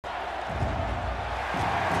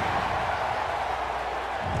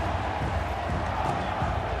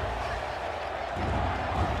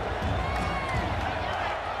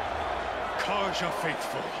Persia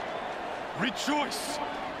faithful, rejoice!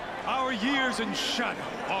 Our years in shadow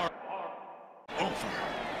are over.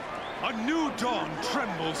 A new dawn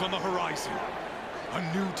trembles on the horizon.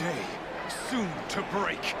 A new day soon to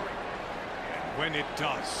break. And when it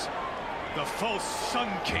does, the false Sun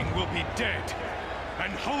King will be dead,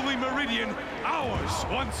 and Holy Meridian ours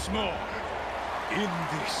once more. In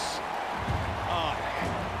this, I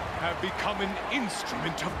have become an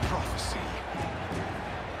instrument of prophecy.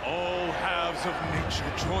 All halves of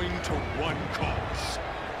nature join to one cause.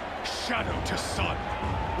 Shadow to sun,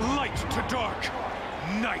 light to dark,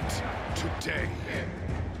 night to day.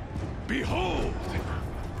 Behold!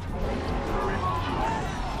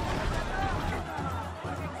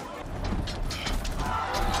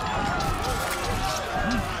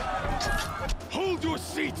 Hold your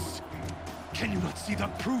seats! Can you not see the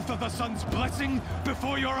proof of the sun's blessing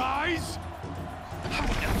before your eyes? How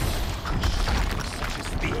else could shadows such as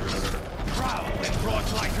these prowl in broad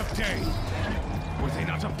light of day? Were they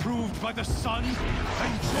not approved by the sun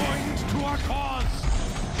and joined to our cause?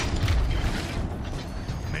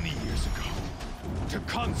 Many years ago, to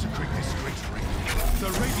consecrate this great ring,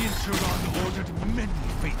 the Radiant Turan ordered many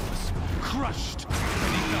faithless, crushed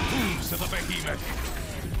beneath the hooves of the behemoth.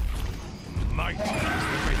 Mighty is the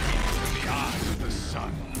behemoth in the eyes of the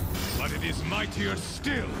sun, but it is mightier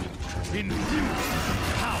still in view of the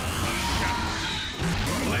power of shadow.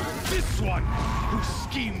 Let this one, who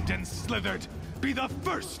schemed and slithered, be the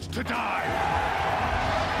first to die!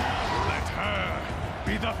 Let her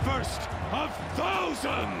be the first of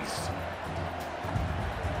thousands!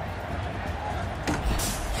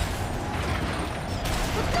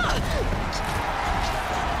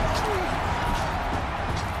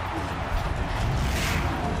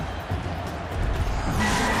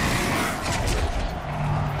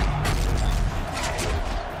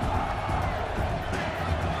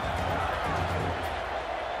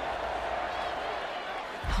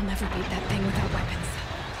 I'll never beat that thing without weapons.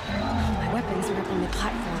 My weapons are up on the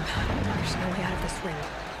platform. There's no way out of this ring.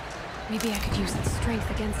 Maybe I could use its strength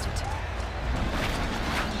against it.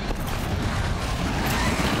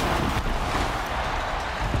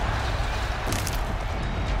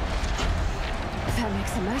 That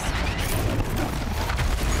makes a mess.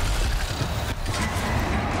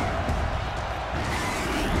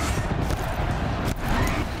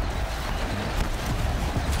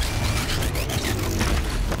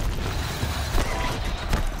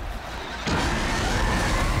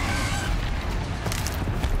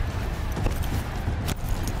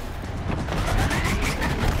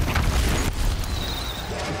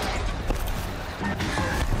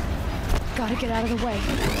 Gotta get out of the way.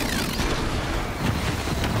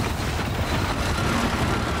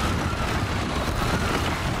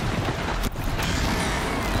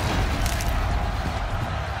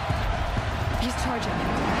 He's charging.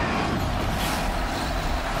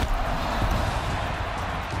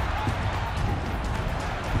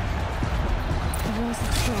 The walls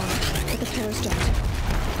are strong, but the pillars don't.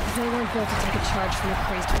 They weren't built to take a charge from a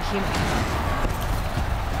crazed behemoth.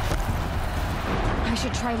 I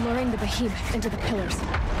should try luring the behemoth into the pillars.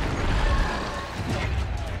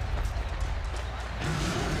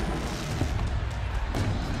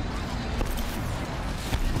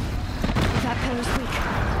 That pillar's weak.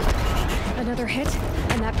 Another hit,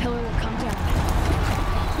 and that pillar will come down.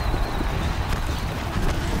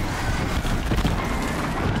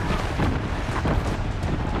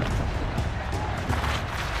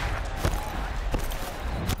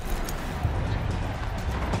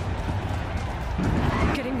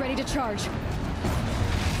 Ready to charge.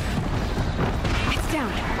 It's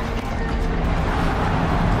down.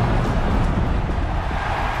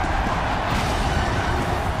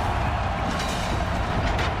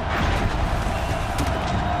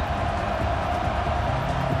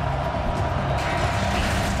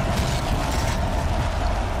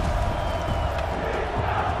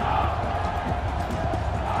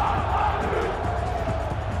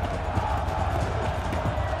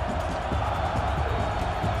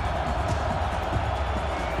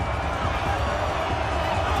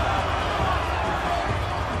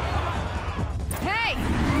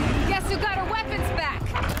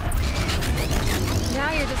 Now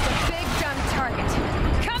you're just a big, dumb target.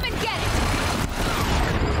 Come and get it!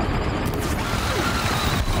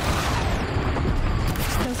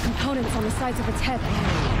 Those components on the sides of its head.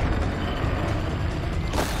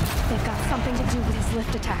 They've got something to do with his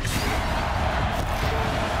lift attacks.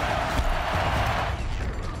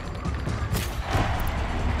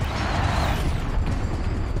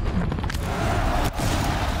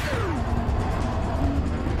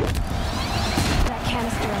 That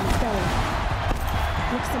canister on his belly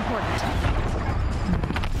looks important.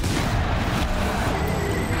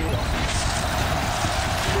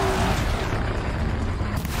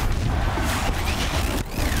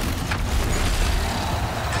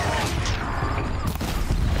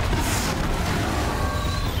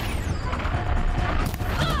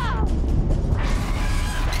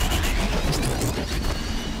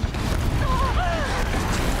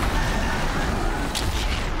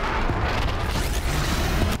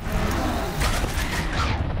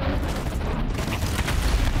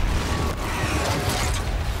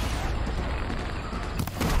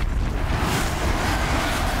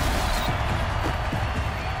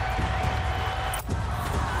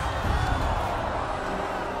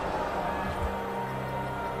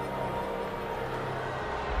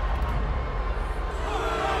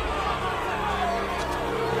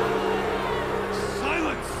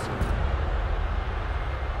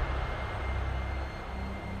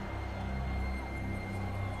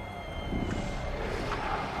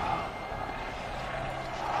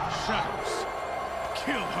 shadows.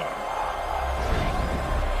 Kill her.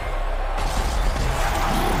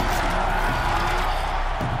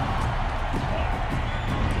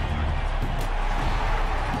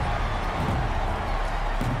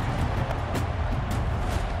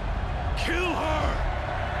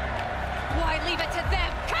 Leave it to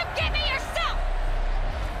them! Come get me yourself!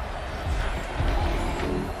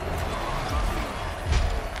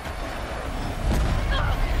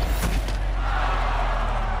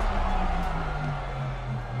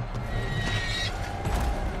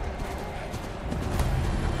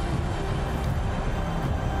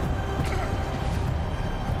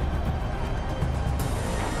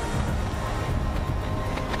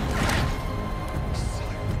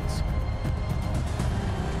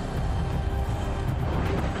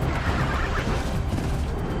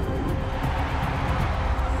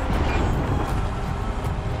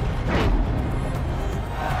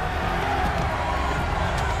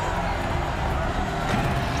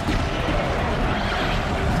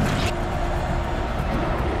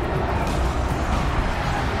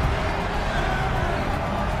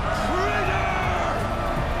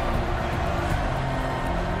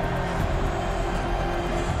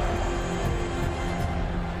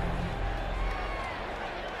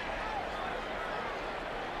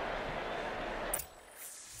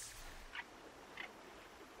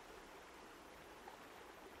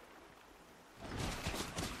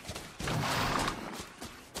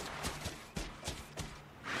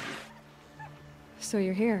 So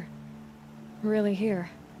you're here. Really here.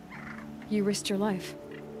 You risked your life.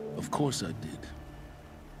 Of course I did.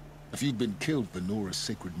 If you'd been killed, Venora's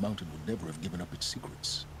sacred mountain would never have given up its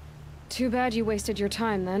secrets. Too bad you wasted your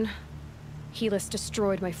time, then. Helis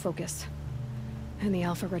destroyed my focus. And the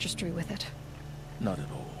Alpha Registry with it. Not at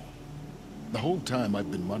all. The whole time I've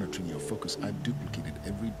been monitoring your focus, I've duplicated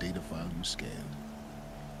every data file you scanned.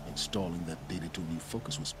 Installing that data to a new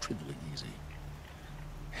focus was trivially easy.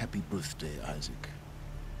 Happy birthday, Isaac.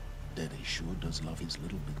 Daddy sure does love his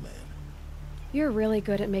little big man. You're really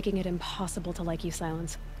good at making it impossible to like you,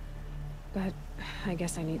 Silence. But I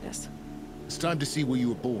guess I need this. It's time to see where you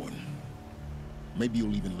were born. Maybe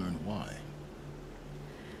you'll even learn why.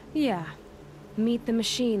 Yeah. Meet the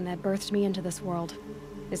machine that birthed me into this world.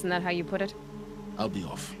 Isn't that how you put it? I'll be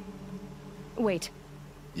off. Wait.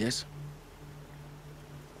 Yes?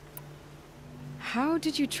 How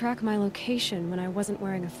did you track my location when I wasn't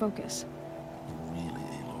wearing a focus? Really,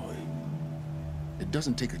 Aloy? It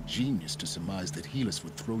doesn't take a genius to surmise that Helis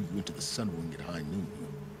would throw you into the sun ring at high noon.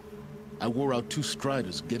 I wore out 2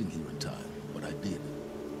 striders getting here in time, but I did.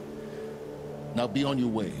 Now be on your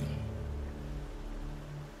way.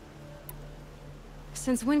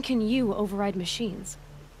 Since when can you override machines?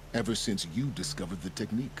 Ever since you discovered the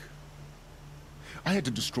technique. I had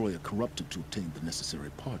to destroy a corruptor to obtain the necessary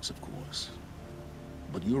parts, of course.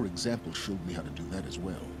 But your example showed me how to do that as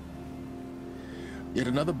well. Yet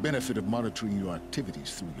another benefit of monitoring your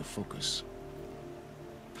activities through your focus.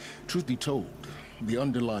 Truth be told, the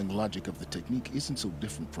underlying logic of the technique isn't so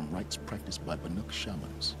different from rites practiced by Banuk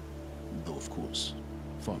shamans. Though, of course,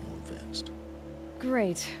 far more advanced.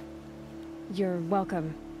 Great. You're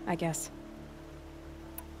welcome, I guess.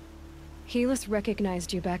 Helis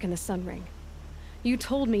recognized you back in the Sun Ring. You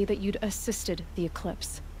told me that you'd assisted the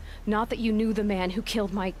Eclipse. Not that you knew the man who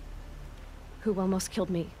killed who almost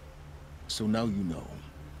killed me. So now you know.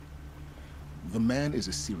 The man is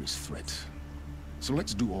a serious threat. So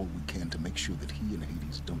let's do all we can to make sure that he and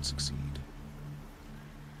Hades don't succeed.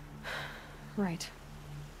 Right.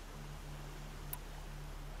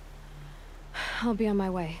 I'll be on my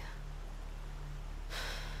way.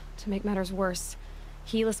 To make matters worse,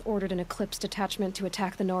 Helis ordered an Eclipse detachment to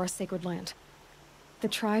attack the Nora Sacred Land. The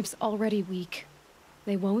tribe's already weak.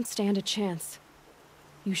 They won't stand a chance.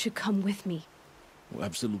 You should come with me. Well,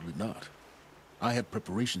 absolutely not. I have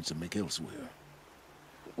preparations to make elsewhere.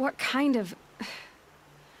 What kind of...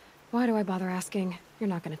 Why do I bother asking? You're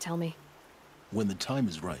not gonna tell me. When the time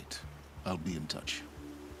is right, I'll be in touch.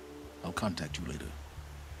 I'll contact you later.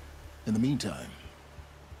 In the meantime,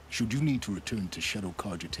 should you need to return to Shadow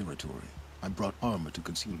Karja territory, I brought armor to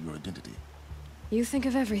conceal your identity. You think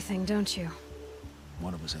of everything, don't you?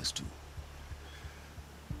 One of us has to.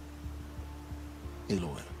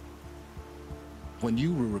 Aloy, when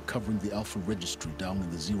you were recovering the Alpha Registry down in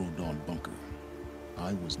the Zero Dawn bunker,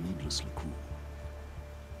 I was needlessly cruel.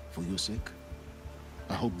 For your sake,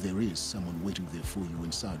 I hope there is someone waiting there for you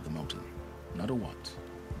inside the mountain. Not a what,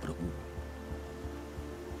 but a who.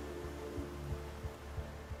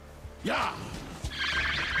 Yeah!